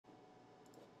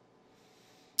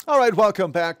All right,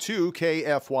 welcome back to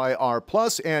KFYR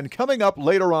Plus, and coming up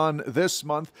later on this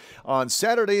month, on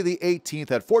Saturday the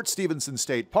 18th at Fort Stevenson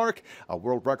State Park, a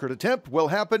world record attempt will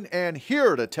happen, and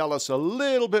here to tell us a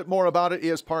little bit more about it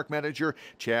is Park Manager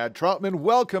Chad Troutman.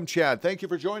 Welcome, Chad. Thank you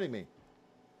for joining me.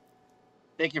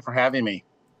 Thank you for having me.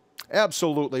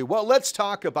 Absolutely. Well, let's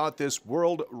talk about this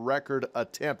world record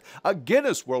attempt, a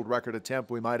Guinness World Record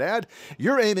attempt, we might add.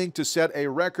 You're aiming to set a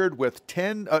record with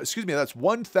 1,000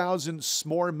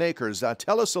 s'more makers.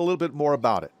 Tell us a little bit more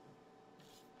about it.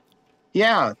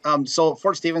 Yeah, so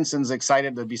Fort Stevenson's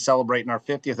excited to be celebrating our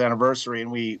 50th anniversary,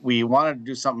 and we wanted to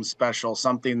do something special,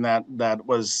 something that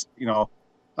was,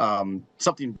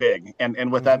 something big.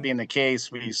 And with that being the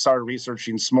case, we started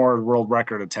researching s'more world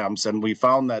record attempts, and we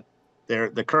found that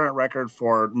the current record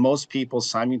for most people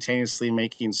simultaneously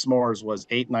making s'mores was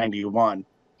 891.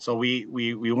 So we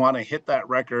want to hit that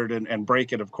record and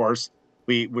break it. Of course,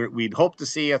 we'd hope to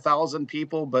see 1,000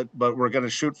 people, but we're going to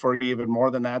shoot for even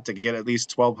more than that to get at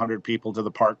least 1,200 people to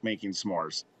the park making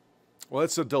s'mores. Well,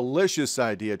 it's a delicious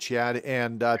idea, Chad.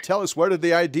 And tell us, where did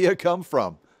the idea come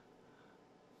from?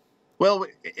 Well,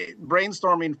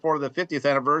 brainstorming for the 50th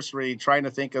anniversary, trying to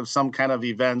think of some kind of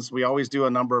events. We always do a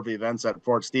number of events at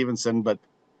Fort Stevenson, but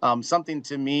something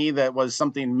to me that was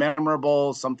something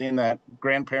memorable, something that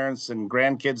grandparents and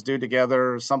grandkids do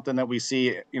together, something that we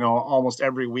see, almost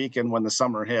every weekend when the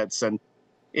summer hits. And,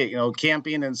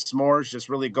 camping and s'mores just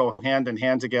really go hand in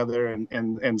hand together,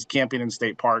 and camping in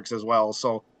state parks as well.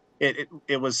 So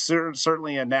it was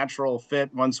certainly a natural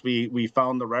fit once we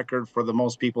found the record for the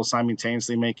most people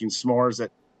simultaneously making s'mores.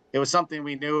 That it was something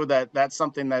we knew that's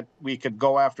something that we could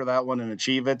go after that one and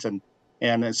achieve it.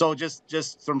 And so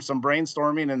just from some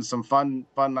brainstorming and some fun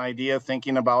idea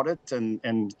thinking about it,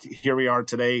 and here we are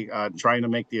today trying to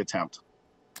make the attempt.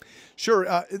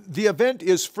 Sure. The event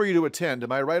is free to attend.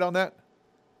 Am I right on that?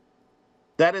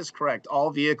 That is correct.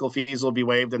 All vehicle fees will be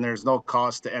waived, and there's no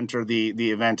cost to enter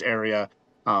the event area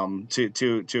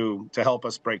to help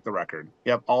us break the record.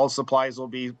 Yep, all supplies will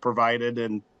be provided,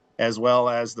 and as well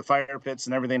as the fire pits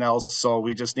and everything else. So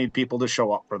we just need people to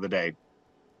show up for the day.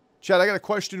 Chad, I got a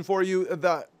question for you.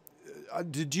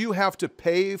 Did you have to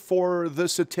pay for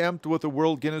this attempt with the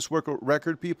World Guinness World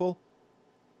Record, people?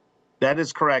 That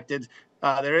is correct.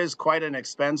 There is quite an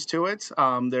expense to it.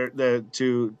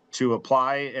 To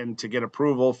apply and to get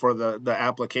approval for the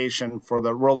application for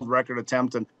the world record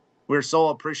attempt, and we're so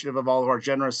appreciative of all of our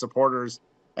generous supporters.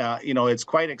 It's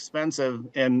quite expensive,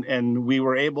 and we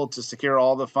were able to secure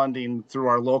all the funding through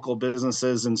our local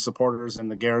businesses and supporters in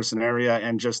the Garrison area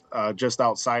and just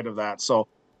outside of that. So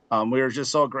we were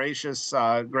just so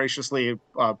graciously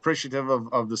appreciative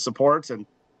of the support, and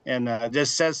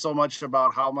just says so much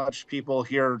about how much people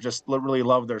here just literally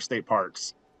love their state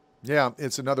parks. Yeah,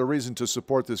 it's another reason to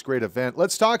support this great event.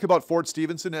 Let's talk about Fort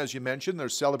Stevenson. As you mentioned, they're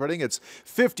celebrating its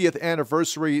 50th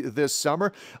anniversary this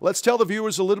summer. Let's tell the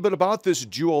viewers a little bit about this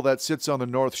jewel that sits on the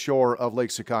north shore of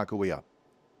Lake Sakakawea.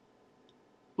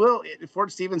 Well,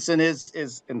 Fort Stevenson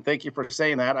is, and thank you for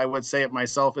saying that, I would say it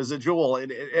myself, is a jewel,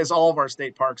 as all of our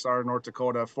state parks are in North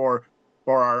Dakota for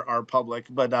our public.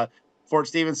 But Fort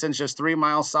Stevenson's just 3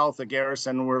 miles south of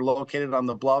Garrison. We're located on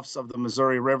the bluffs of the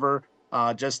Missouri River,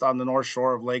 just on the north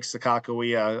shore of Lake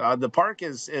Sakakawea. The park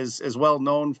is well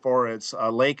known for its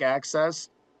lake access,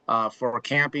 for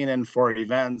camping and for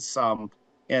events.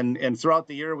 And throughout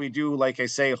the year, we do, like I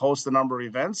say, host a number of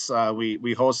events.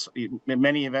 We host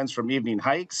many events, from evening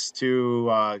hikes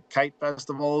to kite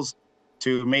festivals,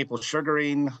 to maple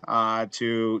sugaring,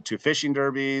 to fishing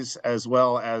derbies, as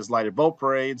well as lighted boat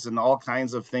parades, and all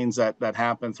kinds of things that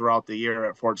happen throughout the year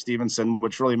at Fort Stevenson,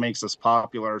 which really makes us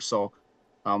popular. So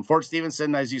Fort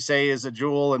Stevenson, as you say, is a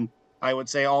jewel, and I would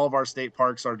say all of our state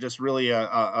parks are just really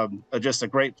just a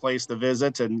great place to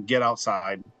visit and get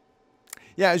outside.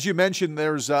 Yeah, as you mentioned,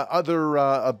 there's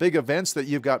other big events that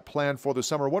you've got planned for the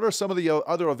summer. What are some of the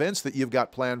other events that you've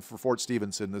got planned for Fort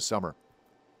Stevenson this summer?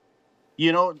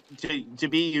 To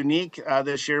be unique,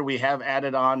 this year we have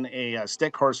added on a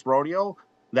stick horse rodeo.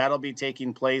 That'll be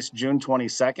taking place June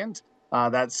 22nd.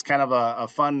 That's kind of a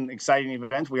fun, exciting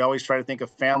event. We always try to think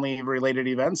of family-related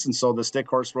events, and so the stick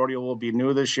horse rodeo will be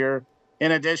new this year.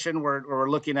 In addition, we're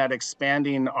looking at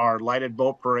expanding our lighted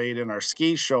boat parade and our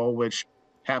ski show, which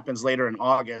happens later in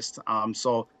August.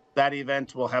 So that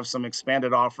event will have some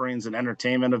expanded offerings and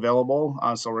entertainment available.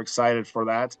 So we're excited for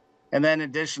that. And then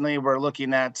additionally, we're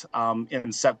looking at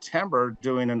in September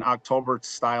doing an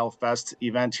October-style fest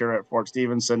event here at Fort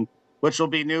Stevenson, which will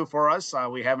be new for us.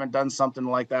 We haven't done something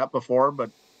like that before,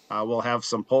 but we'll have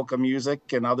some polka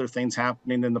music and other things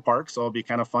happening in the park. So it'll be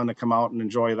kind of fun to come out and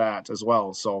enjoy that as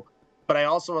well. So, But I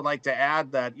also would like to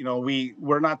add that,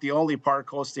 we're not the only park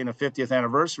hosting a 50th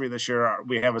anniversary this year.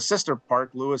 We have a sister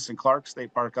park, Lewis and Clark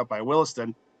State Park up by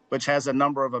Williston, which has a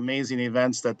number of amazing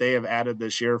events that they have added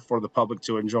this year for the public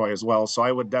to enjoy as well. So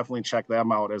I would definitely check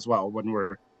them out as well when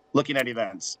we're looking at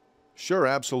events. Sure,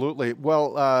 absolutely.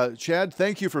 Well, Chad,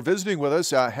 thank you for visiting with us.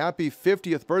 Happy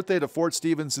 50th birthday to Fort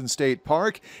Stevenson State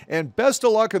Park, and best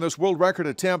of luck in this world record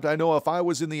attempt. I know if I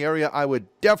was in the area, I would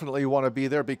definitely want to be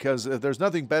there because there's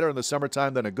nothing better in the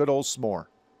summertime than a good old s'more.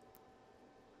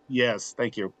 Yes,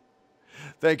 thank you.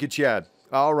 Thank you, Chad.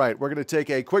 All right, we're going to take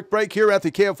a quick break here at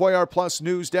the KFYR Plus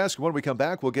News Desk. When we come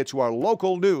back, we'll get to our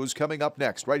local news coming up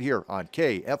next right here on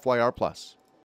KFYR Plus.